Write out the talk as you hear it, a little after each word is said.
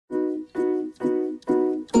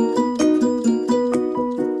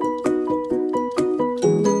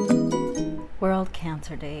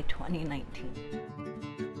Cancer Day 2019.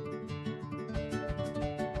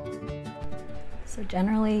 So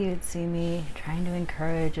generally you'd see me trying to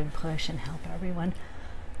encourage and push and help everyone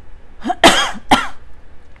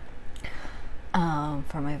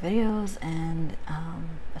for my videos, and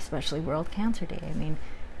especially World Cancer Day. I mean,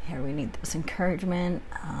 here we need this encouragement.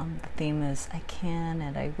 The theme is I can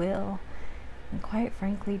and I will. And quite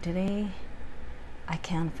frankly, today I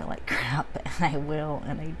can feel like crap, and I will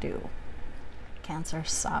and I do. Cancer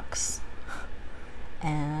sucks.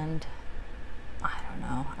 And I don't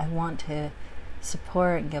know, I want to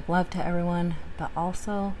support and give love to everyone, but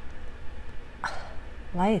also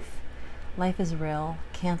life is real.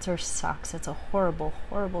 Cancer sucks. It's a horrible,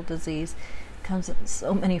 horrible disease. It comes in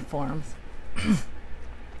so many forms.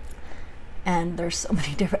 And there's so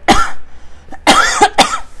many different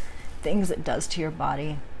things it does to your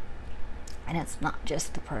body. And it's not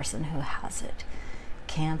just the person who has it.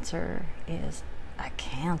 Cancer is a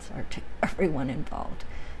cancer to everyone involved.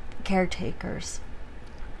 The caretakers,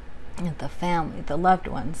 the family, the loved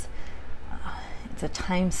ones. It's a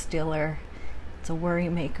time stealer. It's a worry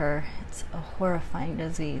maker. It's a horrifying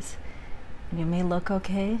disease. And you may look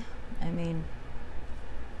okay. I mean,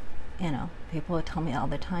 you know, people would tell me all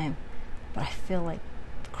the time, but I feel like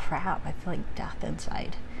crap. I feel like death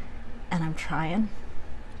inside. And I'm trying.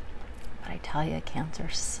 But I tell you, cancer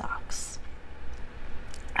sucks.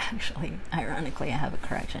 Actually, ironically, I have a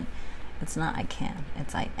correction. It's not I can.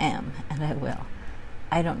 It's I am and I will.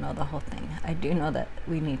 I don't know the whole thing. I do know that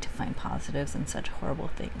we need to find positives in such horrible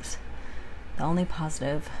things. The only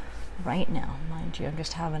positive right now, mind you,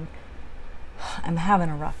 I'm having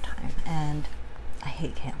a rough time, and I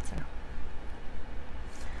hate cancer.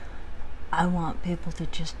 I want people to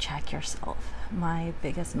just check yourself. My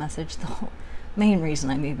biggest message, the whole main reason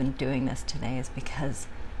I'm even doing this today, is because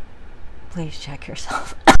please check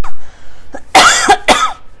yourself.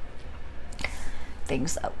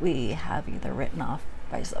 Things that we have either written off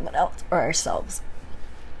by someone else or ourselves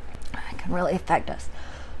can really affect us.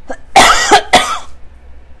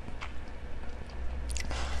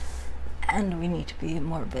 And we need to be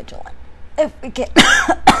more vigilant if we can.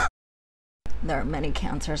 There are many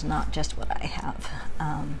cancers, not just what I have.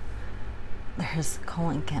 There's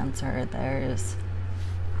colon cancer, there's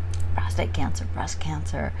prostate cancer, breast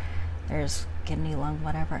cancer, there's kidney, lung,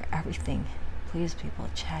 whatever, everything. Please, people,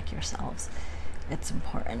 check yourselves. It's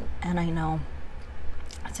important. And I know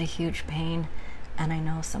it's a huge pain, and I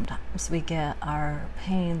know sometimes we get our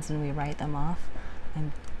pains and we write them off.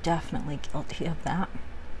 I'm definitely guilty of that.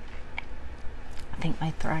 I think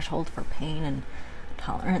my threshold for pain and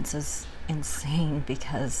tolerance is insane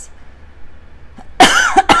because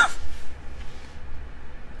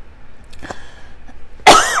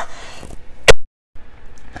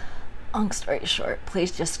long story short,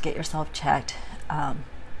 please just get yourself checked.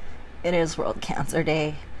 It is World Cancer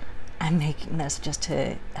Day. I'm making this just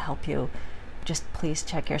to help you. Just please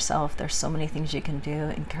check yourself. There's so many things you can do.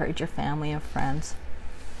 Encourage your family and friends.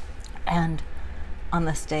 And on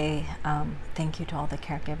this day, thank you to all the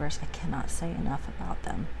caregivers. I cannot say enough about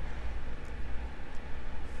them.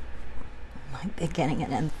 My beginning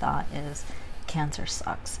and end thought is cancer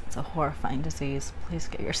sucks. It's a horrifying disease. Please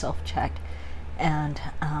get yourself checked, and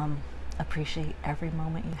appreciate every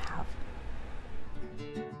moment you have.